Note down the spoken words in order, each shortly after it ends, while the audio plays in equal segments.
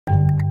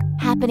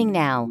happening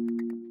now.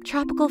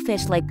 Tropical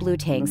fish like blue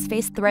tangs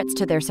face threats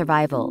to their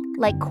survival,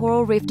 like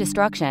coral reef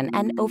destruction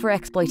and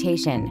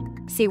overexploitation.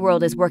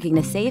 SeaWorld is working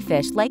to save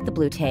fish like the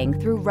blue tang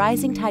through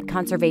rising tide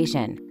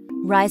conservation.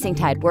 Rising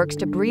Tide works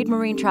to breed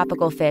marine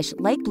tropical fish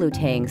like blue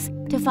tangs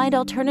to find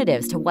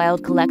alternatives to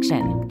wild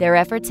collection. Their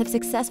efforts have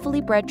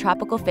successfully bred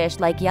tropical fish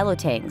like yellow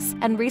tangs,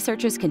 and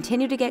researchers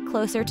continue to get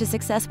closer to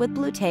success with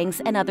blue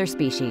tangs and other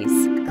species.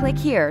 Click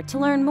here to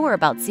learn more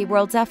about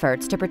SeaWorld's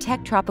efforts to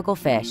protect tropical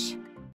fish.